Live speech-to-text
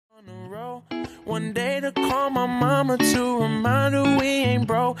One day to call my mama to remind her we ain't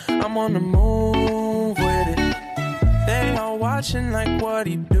broke. I'm on the move with it. They all watching like what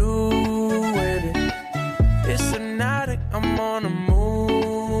he do with it. It's hypnotic, I'm on the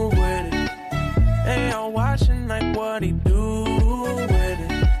move with it. They all watching like what he do with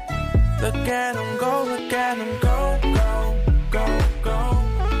it. Look at him go, look at him go, go, go, go.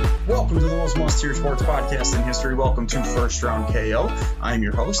 Welcome to the most must-hear sports podcast in history. Welcome to First Round KO. I'm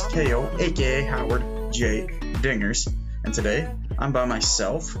your host, KO, aka Howard J. Dingers. And today, I'm by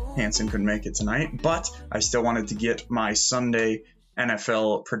myself. Hanson couldn't make it tonight, but I still wanted to get my Sunday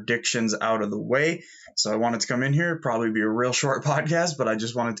NFL predictions out of the way. So I wanted to come in here, probably be a real short podcast, but I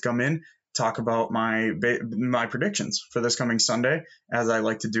just wanted to come in, talk about my predictions for this coming Sunday, as I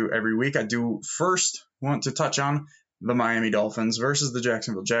like to do every week. I do first want to touch on the Miami Dolphins versus the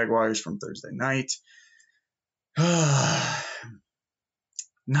Jacksonville Jaguars from Thursday night.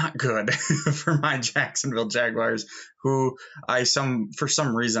 Not good for my Jacksonville Jaguars, who I for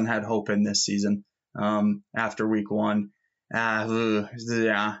some reason had hope in this season after week one.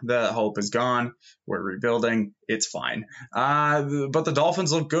 The hope is gone. We're rebuilding. It's fine. But the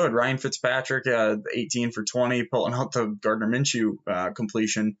Dolphins look good. Ryan Fitzpatrick, 18 for 20, pulling out the Gardner Minshew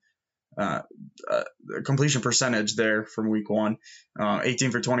completion percentage there from week one.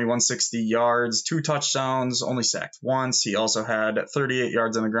 18 for 20, 160 yards, 2 touchdowns, only sacked once. He also had 38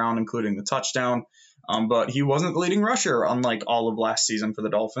 yards on the ground, including the touchdown. But he wasn't the leading rusher, unlike all of last season for the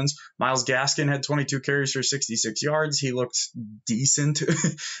Dolphins. Myles Gaskin had 22 carries for 66 yards. He looked decent.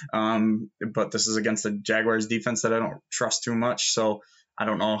 But this is against the Jaguars defense that I don't trust too much. So I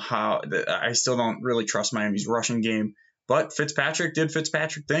don't know I still don't really trust Miami's rushing game. But Fitzpatrick did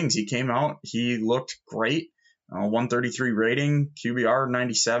Fitzpatrick things. He came out. He looked great. 133 rating, QBR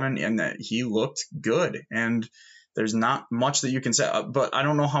 97, and that he looked good. And there's not much that you can say. But I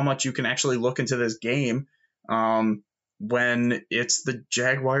don't know how much you can actually look into this game when it's the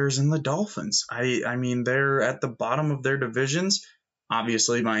Jaguars and the Dolphins. I mean, they're at the bottom of their divisions.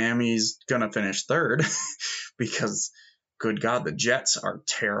 Obviously, Miami's going to finish third because, good God, the Jets are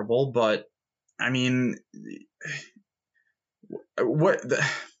terrible. But, I mean,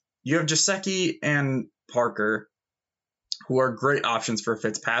 you have Gesicki and Parker, who are great options for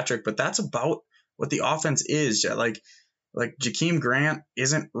Fitzpatrick, but that's about what the offense is. Like Jakeem Grant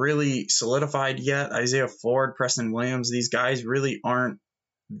isn't really solidified yet. Isaiah Ford, Preston Williams, these guys really aren't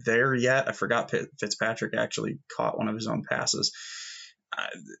there yet. I forgot Fitzpatrick actually caught one of his own passes.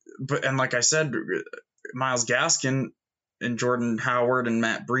 But like I said, Myles Gaskin and Jordan Howard and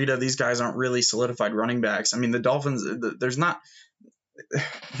Matt Breida, these guys aren't really solidified running backs. I mean, the Dolphins,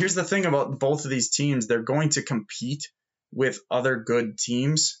 here's the thing about both of these teams. They're going to compete with other good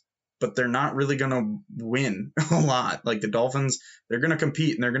teams, but they're not really going to win a lot. Like the Dolphins, they're going to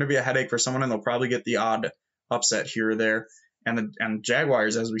compete and they're going to be a headache for someone, and they'll probably get the odd upset here or there. And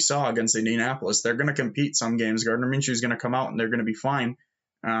Jaguars, as we saw against Indianapolis, they're going to compete some games. Gardner Minshew is going to come out and they're going to be fine.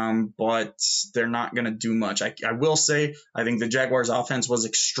 But they're not going to do much. I will say, I think the Jaguars offense was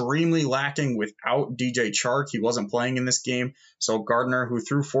extremely lacking without DJ Chark. He wasn't playing in this game. So Gardner, who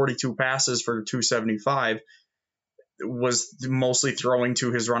threw 42 passes for 275, was mostly throwing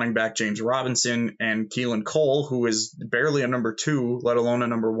to his running back, James Robinson, and Keelan Cole, who is barely a number 2, let alone a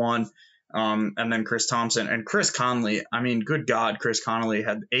number 1. And then Chris Thompson and Chris Conley. I mean, good God, Chris Conley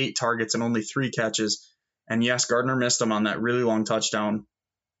had 8 targets and only 3 catches. And yes, Gardner missed him on that really long touchdown.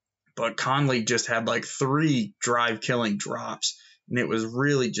 But Conley just had like 3 drive-killing drops. And it was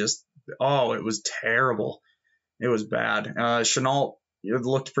really just, it was terrible. It was bad. Shenault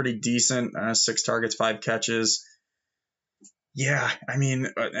looked pretty decent. 6 targets, 5 catches. Yeah, I mean,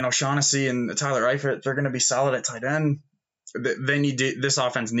 O'Shaughnessy and Tyler Eifert, they're going to be solid at tight end. This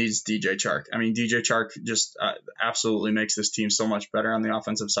offense needs DJ Chark. I mean, DJ Chark just absolutely makes this team so much better on the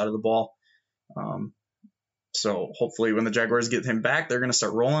offensive side of the ball. So hopefully when the Jaguars get him back, they're going to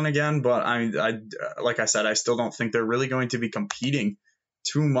start rolling again. But like I said, I still don't think they're really going to be competing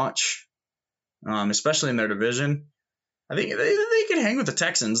too much, especially in their division. I think they can hang with the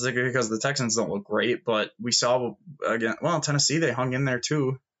Texans because the Texans don't look great. But we saw again, Tennessee, they hung in there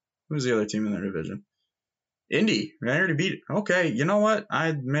too. Who's the other team in their division? Indy. They already beat it. Okay, you know what?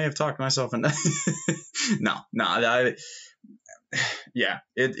 I may have talked myself into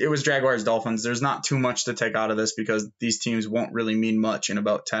It was Jaguars Dolphins. There's not too much to take out of this because these teams won't really mean much in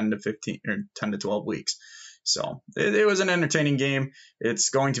about 10 to 12 weeks. So it was an entertaining game. It's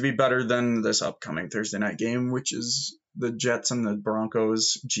going to be better than this upcoming Thursday night game, which is the Jets and the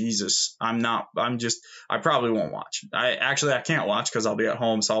Broncos. Jesus, I probably won't watch. I can't watch because I'll be at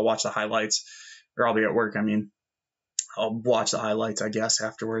home, so I'll watch the highlights, or I'll be at work. I mean, I'll watch the highlights, I guess,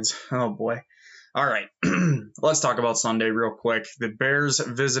 afterwards. Oh boy. All right, let's talk about Sunday real quick. The Bears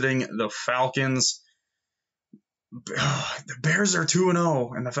visiting the Falcons. The Bears are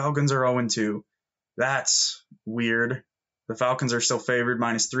 2-0 and the Falcons are 0-2. That's weird. The Falcons are still favored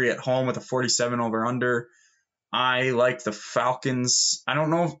 -3 at home with a 47 over under. I like the Falcons. I don't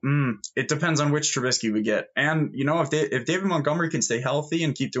know. It depends on which Trubisky we get. And, if David Montgomery can stay healthy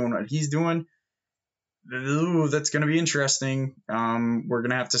and keep doing what he's doing, that's going to be interesting. We're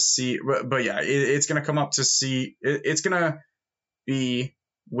going to have to see. But yeah, it's going to come up to see. It's going to be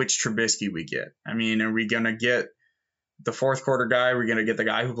which Trubisky we get. I mean, are we going to get the fourth quarter guy? Are we going to get the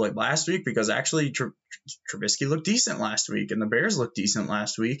guy who played last week? Because actually, Trubisky looked decent last week, and the Bears looked decent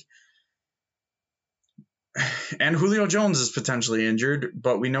last week. And Julio Jones is potentially injured,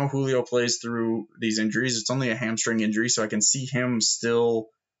 but we know Julio plays through these injuries. It's only a hamstring injury, so I can see him still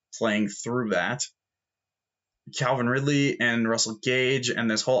playing through that. Calvin Ridley and Russell Gage and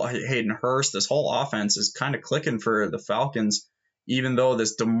this whole Hayden Hurst, this whole offense is kind of clicking for the Falcons, even though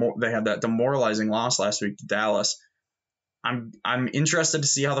they had that demoralizing loss last week to Dallas. I'm interested to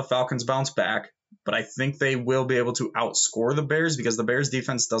see how the Falcons bounce back, but I think they will be able to outscore the Bears because the Bears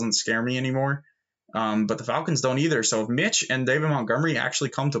defense doesn't scare me anymore. But the Falcons don't either. So if Mitch and David Montgomery actually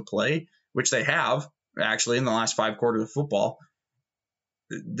come to play, which they have actually in the last 5 quarters of football,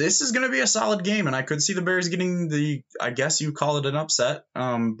 this is going to be a solid game. And I could see the Bears getting I guess you call it an upset.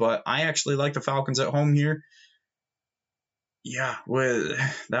 But I actually like the Falcons at home here. Yeah,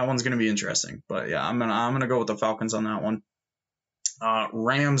 that one's going to be interesting. But yeah, I'm gonna go with the Falcons on that one.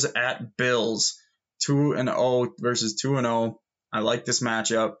 Rams at Bills, 2-0 versus 2-0. I like this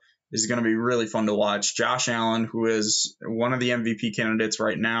matchup. This is going to be really fun to watch. Josh Allen, who is one of the MVP candidates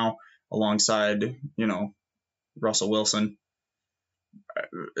right now, alongside, Russell Wilson.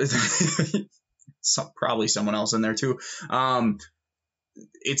 Probably someone else in there too.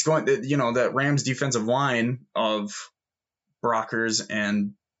 It's going, that Rams defensive line of Brockers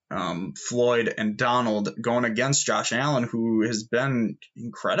and Floyd and Donald going against Josh Allen, who has been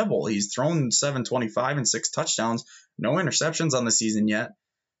incredible. He's thrown 725 and 6 touchdowns, no interceptions on the season yet.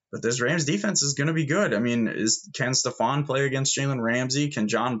 But this Rams defense is going to be good. I mean, can Stephon play against Jalen Ramsey? Can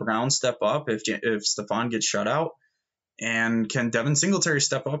John Brown step up if Stephon gets shut out? And can Devin Singletary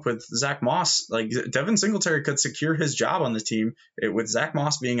step up with Zach Moss? Like, Devin Singletary could secure his job on the team. With Zach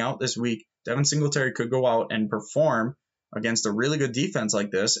Moss being out this week, Devin Singletary could go out and perform against a really good defense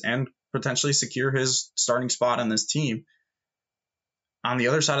like this and potentially secure his starting spot on this team. On the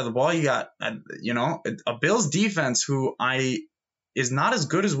other side of the ball, you got, a Bills defense who is not as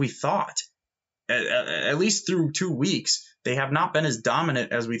good as we thought. At least through 2 weeks, they have not been as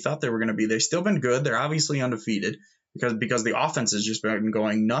dominant as we thought they were going to be. They've still been good. They're obviously undefeated because the offense has just been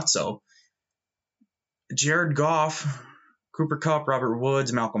going nutso. Jared Goff, Cooper Kupp, Robert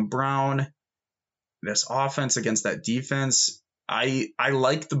Woods, Malcolm Brown. This offense against that defense, I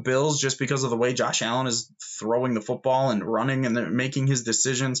like the Bills just because of the way Josh Allen is throwing the football and running and making his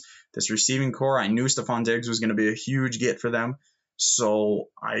decisions. This receiving core, I knew Stephon Diggs was going to be a huge get for them. So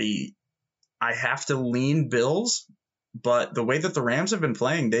I have to lean Bills, but the way that the Rams have been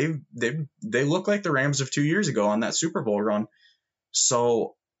playing, they look like the Rams of 2 years ago on that Super Bowl run.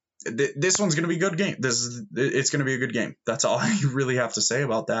 So this one's going to be a good game. It's going to be a good game. That's all I really have to say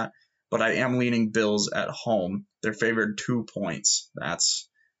about that. But I am leaning Bills at home. They're favored 2 points. That's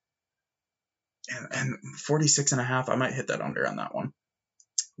and 46.5. I might hit that under on that one.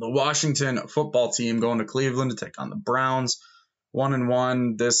 The Washington football team going to Cleveland to take on the Browns.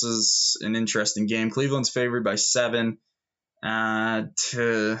 1-1. This is an interesting game. Cleveland's favored by 7.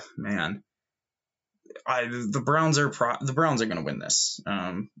 The Browns are going to win this.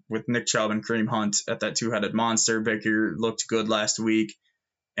 With Nick Chubb and Kareem Hunt at that two-headed monster. Baker looked good last week,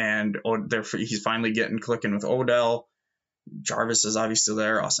 and he's finally getting clicking with Odell. Jarvis is obviously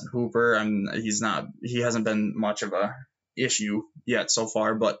there. Austin Hooper. He hasn't been much of a issue yet so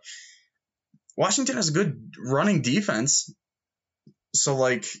far, but Washington has a good running defense. So,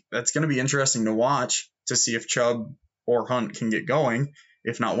 that's going to be interesting to watch to see if Chubb or Hunt can get going.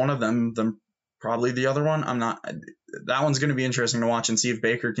 If not one of them, then probably the other one. That one's going to be interesting to watch and see if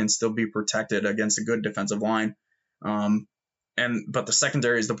Baker can still be protected against a good defensive line. But the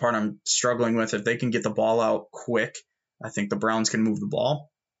secondary is the part I'm struggling with. If they can get the ball out quick, I think the Browns can move the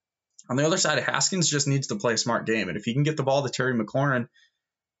ball. On the other side, Haskins just needs to play a smart game. And if he can get the ball to Terry McLaurin,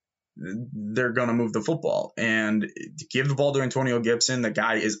 they're going to move the football. And to give the ball to Antonio Gibson, the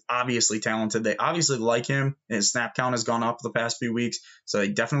guy is obviously talented. They obviously like him. His snap count has gone up the past few weeks. So they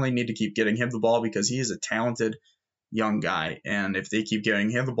definitely need to keep getting him the ball because he is a talented young guy. And if they keep getting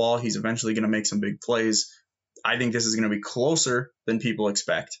him the ball, he's eventually going to make some big plays. I think this is going to be closer than people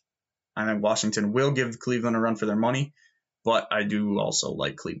expect. I think Washington will give Cleveland a run for their money, but I do also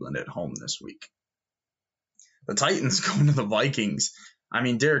like Cleveland at home this week. The Titans going to the Vikings. I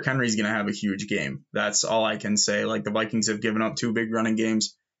mean, Derrick Henry's going to have a huge game. That's all I can say. Like, the Vikings have given up 2 big running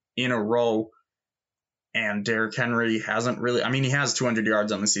games in a row, and Derrick Henry hasn't really, I mean, he has 200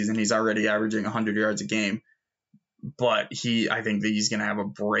 yards on the season. He's already averaging 100 yards a game, but I think that he's going to have a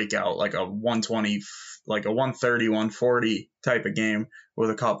breakout, like a 120, like a 130, 140 type of game with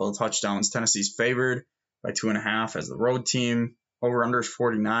a couple of touchdowns. Tennessee's favored by 2.5 as the road team. Over under is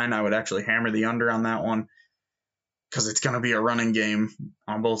 49. I would actually hammer the under on that one, because it's going to be a running game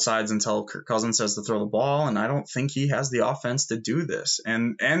on both sides until Kirk Cousins says to throw the ball, and I don't think he has the offense to do this.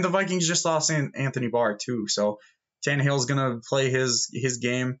 And the Vikings just lost Anthony Barr too, so Tannehill's going to play his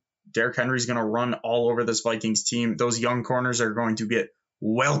game. Derrick Henry's going to run all over this Vikings team. Those young corners are going to get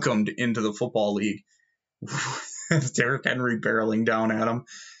welcomed into the football league. Derrick Henry barreling down at him.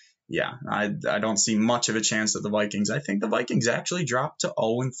 Yeah, I don't see much of a chance at the Vikings. I think the Vikings actually dropped to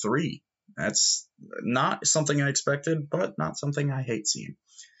 0-3. That's not something I expected, but not something I hate seeing.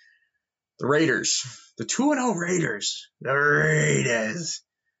 The Raiders, the 2-0 Raiders, the Raiders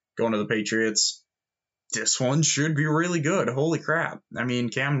going to the Patriots. This one should be really good. Holy crap. I mean,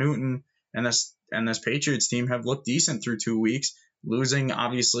 Cam Newton and this Patriots team have looked decent through 2 weeks, losing,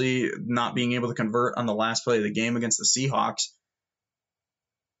 obviously, not being able to convert on the last play of the game against the Seahawks.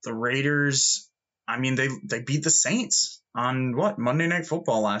 The Raiders, I mean, they beat the Saints on Monday Night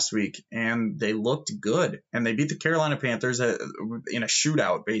Football last week, and they looked good. And they beat the Carolina Panthers in a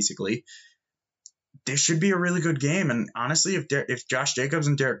shootout, basically. This should be a really good game. And honestly, if Josh Jacobs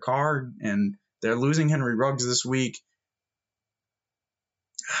and Derek Carr, and they're losing Henry Ruggs this week,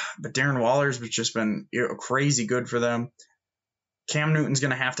 but Darren Waller's just been crazy good for them. Cam Newton's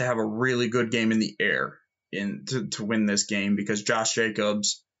going to have a really good game in the air to win this game, because Josh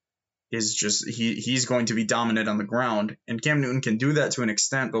Jacobs is just he's going to be dominant on the ground, and Cam Newton can do that to an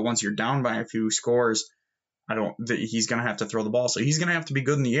extent, but once you're down by a few scores, he's going to have to throw the ball. So he's going to have to be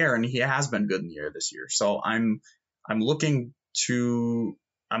good in the air, and he has been good in the air this year. So I'm looking to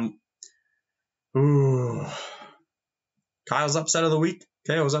Kyle's upset of the week.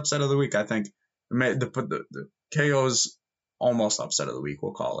 KO's upset of the week, I think. The KO's almost upset of the week,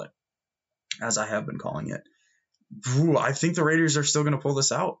 we'll call it, as I have been calling it. I think the Raiders are still going to pull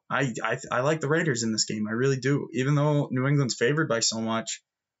this out. I like the Raiders in this game. I really do. Even though New England's favored by so much,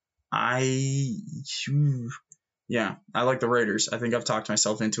 I like the Raiders. I think I've talked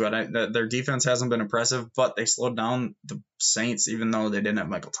myself into it. Their defense hasn't been impressive, but they slowed down the Saints, even though they didn't have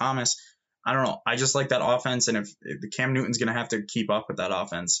Michael Thomas. I don't know. I just like that offense, and if the Cam Newton's going to have to keep up with that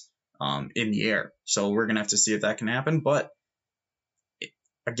offense in the air. So we're going to have to see if that can happen. But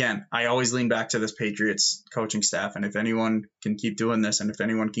again, I always lean back to this Patriots coaching staff, and if anyone can keep doing this, and if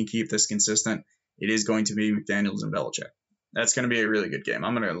anyone can keep this consistent, it is going to be McDaniels and Belichick. That's going to be a really good game.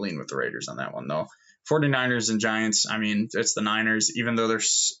 I'm going to lean with the Raiders on that one, though. 49ers and Giants, I mean, it's the Niners, even though they're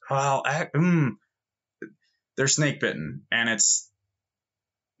snake bitten, and it's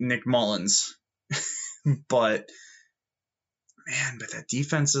Nick Mullins. but that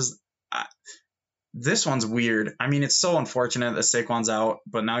defense is... this one's weird. I mean, it's so unfortunate that Saquon's out,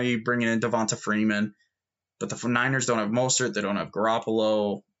 but now you bring in Devonta Freeman. But the Niners don't have Mostert. They don't have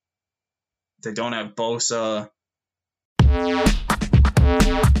Garoppolo. They don't have Bosa. Man,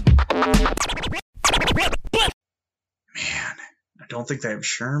 I don't think they have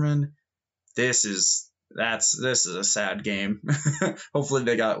Sherman. This is a sad game. Hopefully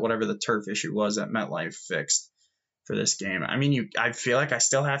they got whatever the turf issue was at MetLife fixed for this game. I mean, I feel like I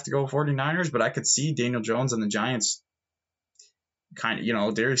still have to go 49ers, but I could see Daniel Jones and the Giants kind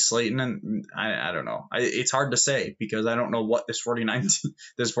of, Darius Slayton, and I don't know. It's hard to say, because I don't know what this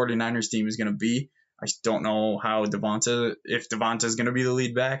 49ers team is going to be. I don't know how if Devonta is going to be the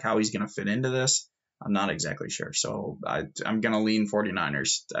lead back, how he's going to fit into this. I'm not exactly sure. So I'm going to lean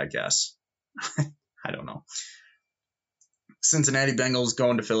 49ers, I guess. I don't know. Cincinnati Bengals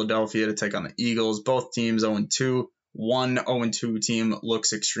going to Philadelphia to take on the Eagles. Both teams 0-2. One 0-2 team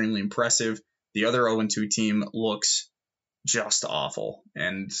looks extremely impressive. The other 0-2 team looks just awful.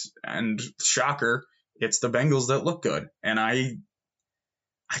 And shocker, it's the Bengals that look good. And I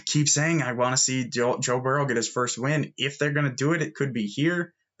keep saying I want to see Joe Burrow get his first win. If they're going to do it, it could be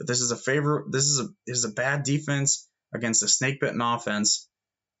here. But this is a bad defense against a snake-bitten offense,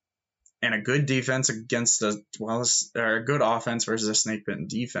 and a good defense against a good offense versus a snake-bitten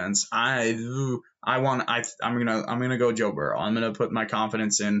defense. I'm gonna go Joe Burrow. I'm gonna put my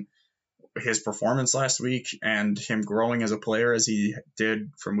confidence in his performance last week and him growing as a player as he did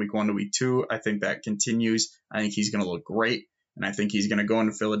from week 1 to week 2. I think that continues. I think he's gonna look great, and I think he's going to go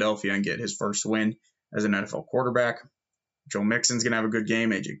into Philadelphia and get his first win as an NFL quarterback. Joe Mixon's going to have a good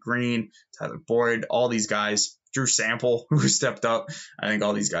game. AJ Green, Tyler Boyd, all these guys. Drew Sample, who stepped up. I think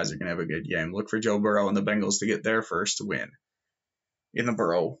all these guys are going to have a good game. Look for Joe Burrow and the Bengals to get their first win in the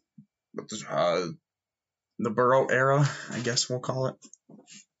Burrow era, I guess we'll call it.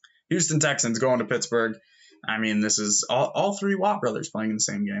 Houston Texans going to Pittsburgh. I mean, this is all three Watt brothers playing in the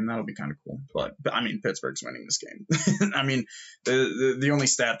same game. That'll be kind of cool. But I mean, Pittsburgh's winning this game. I mean, the only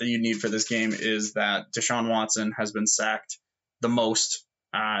stat that you need for this game is that Deshaun Watson has been sacked the most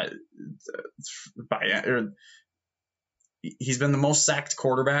he's been the most sacked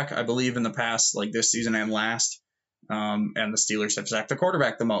quarterback, I believe, in the past, like this season and last. And the Steelers have sacked the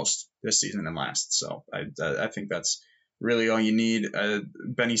quarterback the most this season and last. So I think that's really all you need.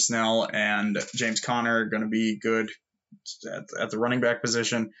 Benny Snell and James Conner are going to be good at the running back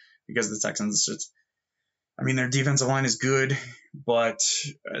position because the Texans their defensive line is good, but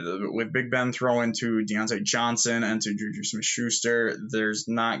with Big Ben throwing to Deontay Johnson and to Juju Smith-Schuster, there's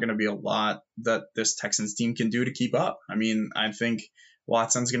not going to be a lot that this Texans team can do to keep up. I mean, I think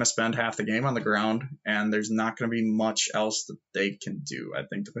Watson's going to spend half the game on the ground, and there's not going to be much else that they can do. I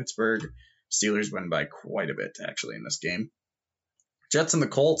think the Pittsburgh Steelers win by quite a bit, actually, in this game. Jets and the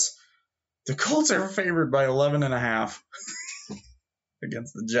Colts. The Colts are favored by 11.5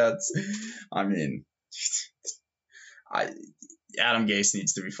 against the Jets. I mean, Adam Gase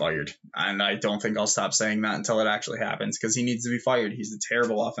needs to be fired, and I don't think I'll stop saying that until it actually happens, because he needs to be fired. He's a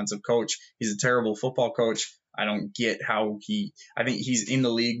terrible offensive coach. He's a terrible football coach. I don't get how I think he's in the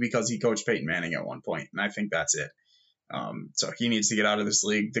league because he coached Peyton Manning at one point, and I think that's it. So he needs to get out of this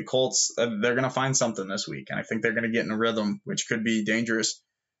league. The Colts, they're going to find something this week, and I think they're going to get in a rhythm, which could be dangerous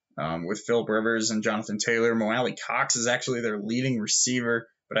with Philip Rivers and Jonathan Taylor. Mo Alley Cox is actually their leading receiver,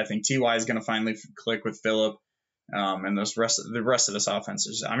 but I think T.Y. is going to finally click with Philip. And the rest of this offense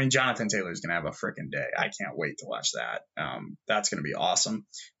is, I mean, Jonathan Taylor is going to have a freaking day. I can't wait to watch that. That's going to be awesome.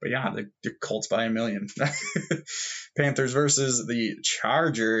 But yeah, the Colts by 1 million. Panthers versus the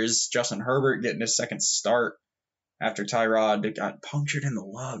Chargers. Justin Herbert getting his second start after Tyrod got punctured in the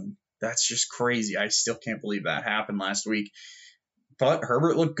lug. That's just crazy. I still can't believe that happened last week. But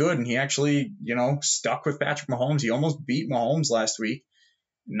Herbert looked good, and he actually, stuck with Patrick Mahomes. He almost beat Mahomes last week.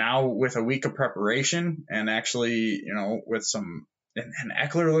 Now with a week of preparation and actually, with some, and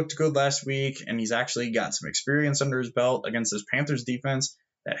Eckler looked good last week, and he's actually got some experience under his belt against this Panthers defense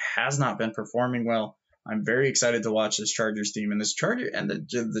that has not been performing well. I'm very excited to watch this Chargers team, and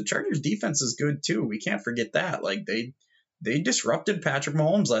the Chargers defense is good too. We can't forget that. Like they disrupted Patrick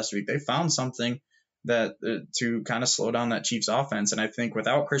Mahomes last week. They found something that to kind of slow down that Chiefs offense, and I think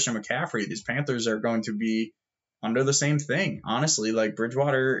without Christian McCaffrey, these Panthers are going to be under the same thing. Honestly, like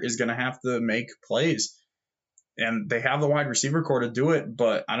Bridgewater is going to have to make plays, and they have the wide receiver core to do it,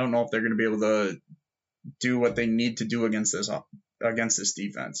 but I don't know if they're going to be able to do what they need to do against this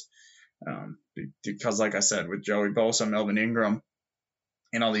defense. Because like I said, with Joey Bosa, Melvin Ingram,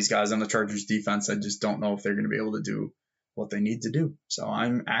 and all these guys on the Chargers defense, I just don't know if they're going to be able to do what they need to do. So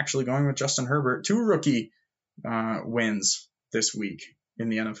I'm actually going with Justin Herbert. 2 rookie wins this week in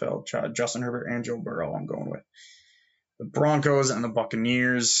the NFL. Justin Herbert and Joe Burrow I'm going with. The Broncos and the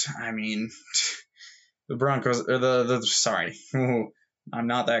Buccaneers. I mean, the Broncos, sorry, I'm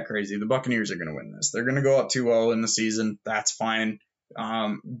not that crazy. The Buccaneers are going to win this. They're going to go up 2-0 in the season. That's fine.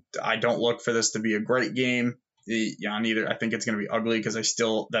 I don't look for this to be a great game. Neither. I think it's going to be ugly because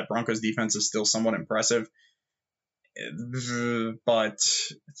that Broncos defense is still somewhat impressive. But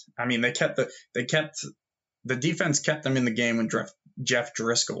I mean, the defense kept them in the game when Jeff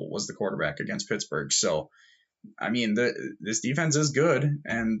Driscoll was the quarterback against Pittsburgh. So, I mean, this defense is good,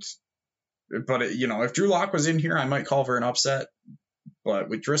 but if Drew Lock was in here, I might call for an upset. But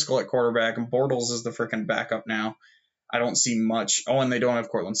with Driscoll at quarterback and Bortles is the freaking backup now, I don't see much. Oh, and they don't have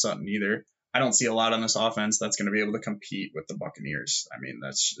Cortland Sutton either. I don't see a lot on this offense that's going to be able to compete with the Buccaneers. I mean,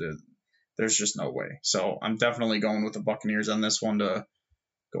 there's just no way. So I'm definitely going with the Buccaneers on this one to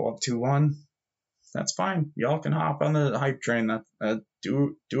go up 2-1. That's fine. Y'all can hop on the hype train.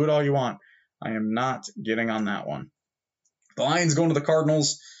 Do it all you want. I am not getting on that one. The Lions going to the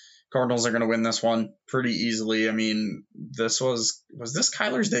Cardinals. Cardinals are going to win this one pretty easily. I mean, was this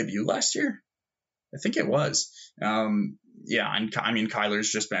Kyler's debut last year? I think it was. Yeah, and I mean, Kyler's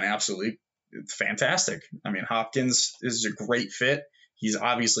just been absolutely fantastic. I mean, Hopkins is a great fit. He's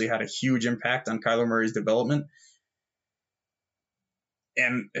obviously had a huge impact on Kyler Murray's development.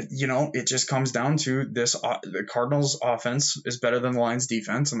 And, it just comes down to this. The Cardinals offense is better than the Lions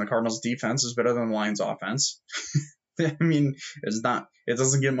defense, and the Cardinals defense is better than the Lions offense. I mean, it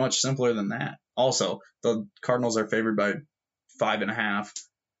doesn't get much simpler than that. Also, the Cardinals are favored by 5.5.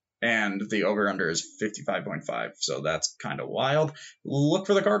 And the over-under is 55.5. So that's kind of wild. Look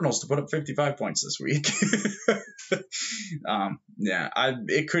for the Cardinals to put up 55 points this week.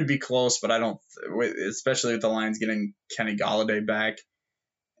 It could be close, but I don't, especially with the Lions getting Kenny Golladay back.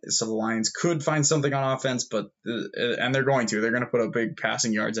 So the Lions could find something on offense, and they're going to. They're going to put up big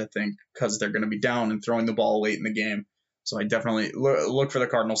passing yards, I think, because they're going to be down and throwing the ball late in the game. So I definitely look for the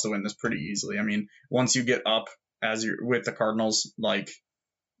Cardinals to win this pretty easily. I mean, once you get up as you're with the Cardinals, like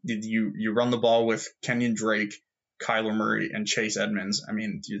you run the ball with Kenyon Drake, Kyler Murray, and Chase Edmonds. I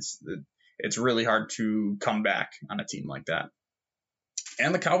mean, it's really hard to come back on a team like that.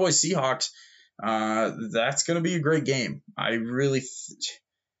 And the Cowboys Seahawks, that's going to be a great game.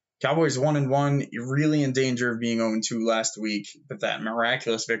 Cowboys 1-1, really in danger of being 0-2 last week, but that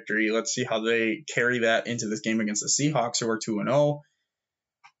miraculous victory. Let's see how they carry that into this game against the Seahawks, who are 2-0.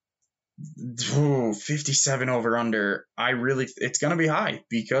 57 over under. It's going to be high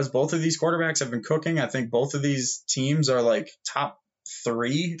because both of these quarterbacks have been cooking. I think both of these teams are like top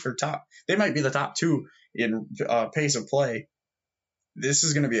 3 or they might be the top 2 in pace of play. This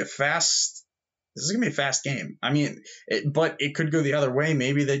is going to be a fast game. I mean, but it could go the other way.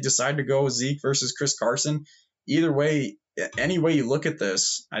 Maybe they decide to go Zeke versus Chris Carson. Either way, any way you look at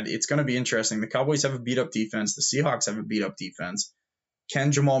this, it's going to be interesting. The Cowboys have a beat up defense. The Seahawks have a beat up defense.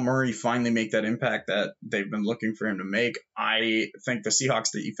 Can Jamal Murray finally make that impact that they've been looking for him to make? I think the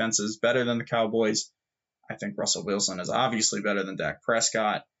Seahawks defense is better than the Cowboys. I think Russell Wilson is obviously better than Dak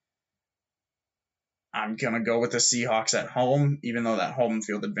Prescott. I'm going to go with the Seahawks at home, even though that home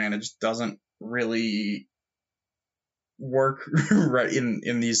field advantage doesn't really work right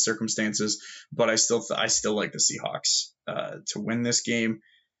in these circumstances. But I still like the Seahawks to win this game.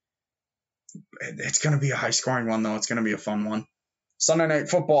 It's going to be a high-scoring one, though. It's going to be a fun one. Sunday Night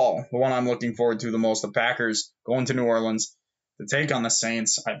Football, the one I'm looking forward to the most, the Packers going to New Orleans to take on the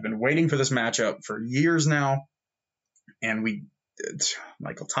Saints. I've been waiting for this matchup for years now, and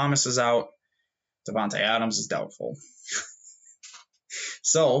Michael Thomas is out. Devontae Adams is doubtful.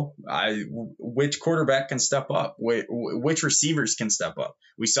 So, which quarterback can step up? Which receivers can step up?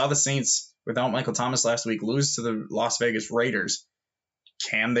 We saw the Saints without Michael Thomas last week lose to the Las Vegas Raiders.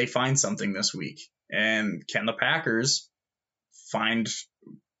 Can they find something this week? And can the Packers they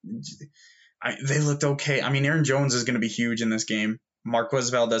looked okay. I mean, Aaron Jones is going to be huge in this game. Marquez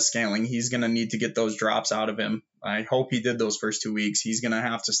Valdes-Scantling, he's going to need to get those drops out of him. I hope he did those first 2 weeks. He's going to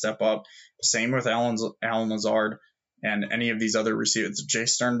have to step up. Same with Allen Lazard and any of these other receivers. Jay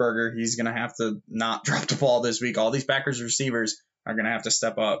Sternberger, he's going to have to not drop the ball this week. All these Packers receivers are going to have to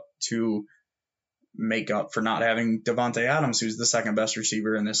step up to make up for not having Devontae Adams, who's the second best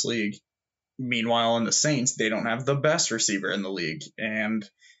receiver in this league. Meanwhile, in the Saints, they don't have the best receiver in the league. And,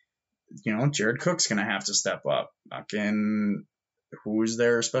 Jared Cook's going to have to step up. Who's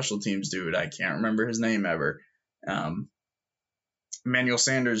their special teams dude? I can't remember his name ever. Emmanuel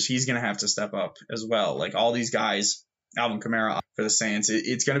Sanders, he's going to have to step up as well. Like all these guys, Alvin Kamara for the Saints.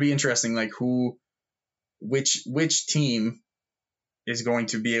 It's going to be interesting, like which team is going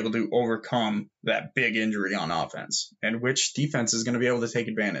to be able to overcome that big injury on offense and which defense is going to be able to take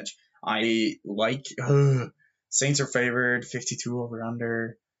advantage. I like Saints are favored 52 over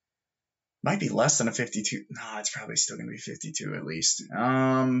under. Might be less than a 52. No, it's probably still going to be 52 at least.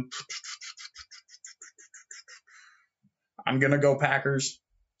 I'm going to go Packers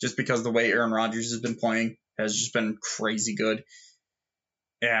just because the way Aaron Rodgers has been playing has just been crazy good.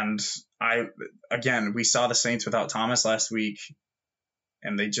 And we saw the Saints without Thomas last week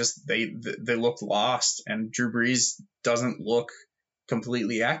and they looked lost, and Drew Brees doesn't look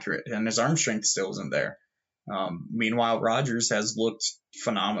completely accurate and his arm strength still isn't there. Meanwhile, Rodgers has looked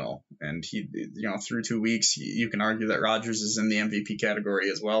phenomenal, and he, through 2 weeks, you can argue that Rodgers is in the MVP category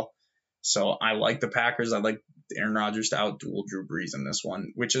as well. So I like the Packers. I like Aaron Rodgers to outduel Drew Brees in this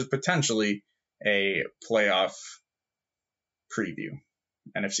one, which is potentially a playoff preview.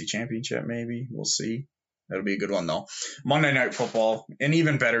 NFC Championship, maybe. We'll see. That'll be a good one, though. Monday Night Football, an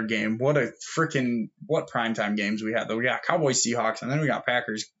even better game. What primetime games we had, though. We got Cowboys, Seahawks, and then we got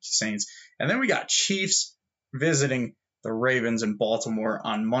Packers, Saints, and then we got Chiefs visiting the Ravens in Baltimore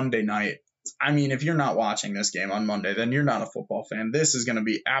on Monday night. I mean, if you're not watching this game on Monday, then you're not a football fan. This is going to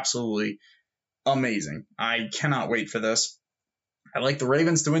be absolutely amazing. I cannot wait for this. I like the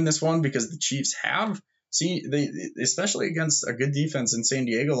Ravens to win this one because the Chiefs have especially against a good defense in San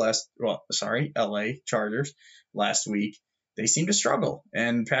Diego LA Chargers last week, they seem to struggle.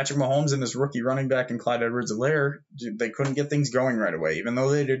 And Patrick Mahomes and this rookie running back and Clyde Edwards-Helaire, they couldn't get things going right away, even though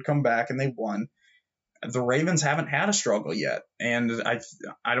they did come back and they won. The Ravens haven't had a struggle yet. And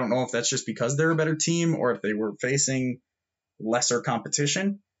I don't know if that's just because they're a better team or if they were facing lesser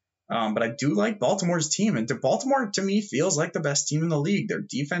competition. But I do like Baltimore's team, and Baltimore to me feels like the best team in the league. Their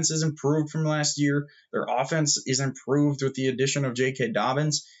defense is improved from last year. Their offense is improved with the addition of J.K.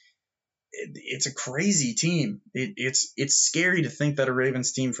 Dobbins. It's a crazy team. It's scary to think that a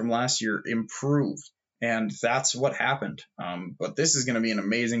Ravens team from last year improved, and that's what happened. But this is going to be an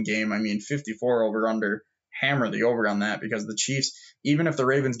amazing game. I mean, 54 over under. Hammer the over on that, because the Chiefs, even if the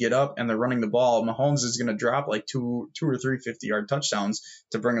Ravens get up and they're running the ball, Mahomes is going to drop like two or three 50-yard touchdowns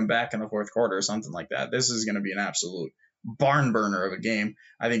to bring them back in the fourth quarter or something like that. This is going to be an absolute barn burner of a game.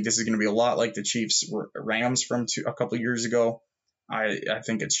 I think this is going to be a lot like the Chiefs Rams from a couple of years ago. I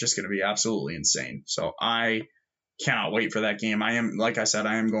think it's just going to be absolutely insane. So I cannot wait for that game. I am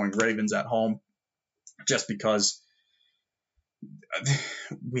going Ravens at home, just because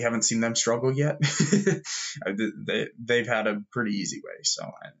we haven't seen them struggle yet. They've had a pretty easy way.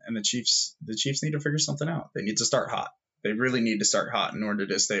 So, and the Chiefs need to figure something out. They need to start hot. They really need to start hot in order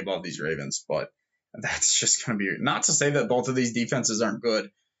to stay above these Ravens. But that's just going to be, not to say that both of these defenses aren't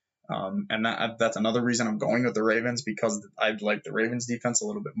good. And that's another reason I'm going with the Ravens, because I like the Ravens defense a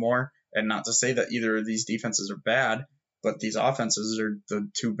little bit more. And not to say that either of these defenses are bad, but these offenses are the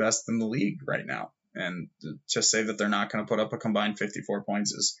two best in the league right now. And to say that they're not going to put up a combined 54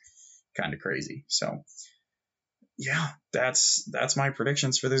 points is kind of crazy. So, yeah, that's my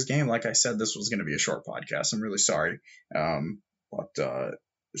predictions for this game. Like I said, this was going to be a short podcast. I'm really sorry. But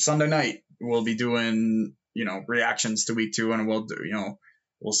Sunday night we'll be doing, reactions to week 2, and we'll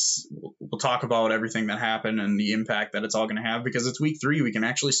talk about everything that happened and the impact that it's all going to have, because it's week 3. We can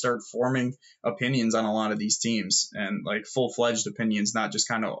actually start forming opinions on a lot of these teams, and like full-fledged opinions, not just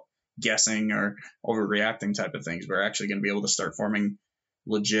kind of guessing or overreacting type of things. We're actually going to be able to start forming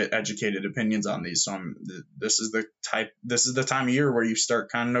legit educated opinions on these. So this is the time of year where you start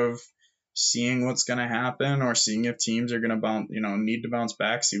kind of seeing what's going to happen, or seeing if teams are going to need to bounce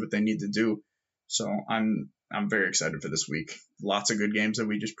back, see what they need to do. So I'm very excited for this week. Lots of good games that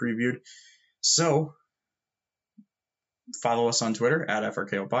we just previewed. So follow us on Twitter at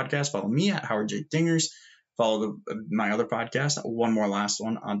FRKO Podcast. Follow me at Howard J. Dingers. Follow my other podcast, One More Last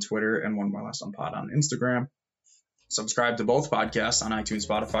One, on Twitter, and One More Last One Pod on Instagram. Subscribe to both podcasts on iTunes,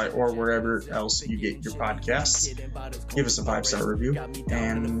 Spotify, or wherever else you get your podcasts. Give us a 5-star review,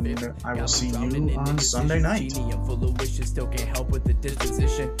 and I will see you on Sunday night. Full of wishes, still can't help with the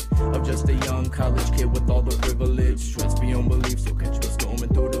disposition of just a young college kid with all the privilege. Stress beyond belief, so catch me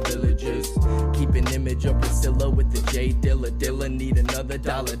storming through the villages. Keep an image of Priscilla with the J Dilla. Dilla need another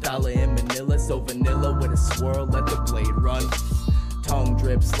dollar in Manila. So vanilla with a swirl, let the blade run. Tongue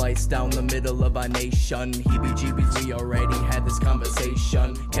drip slice down the middle of our nation. Heebie-jeebies, we already had this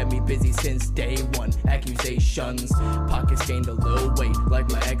conversation. Kept me busy since day one. Accusations, pockets gained a little weight like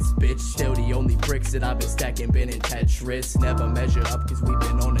my ex-bitch. Still the only bricks that I've been stacking been in Tetris. Never measure up cause we've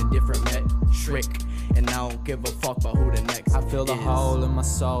been on a different metric. And I don't give a fuck about who the next I feel the hole in my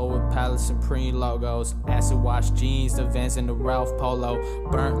soul with Palace Supreme logos. Acid wash jeans, the Vans and the Ralph Polo.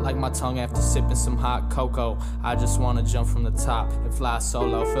 Burnt like my tongue after sipping some hot cocoa. I just wanna jump from the top and fly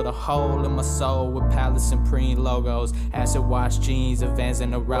solo. Feel the hole in my soul with Palace Supreme logos. Acid wash jeans, the Vans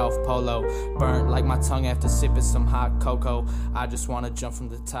and the Ralph Polo. Burnt like my tongue after sipping some hot cocoa. I just wanna jump from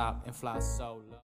the top and fly solo.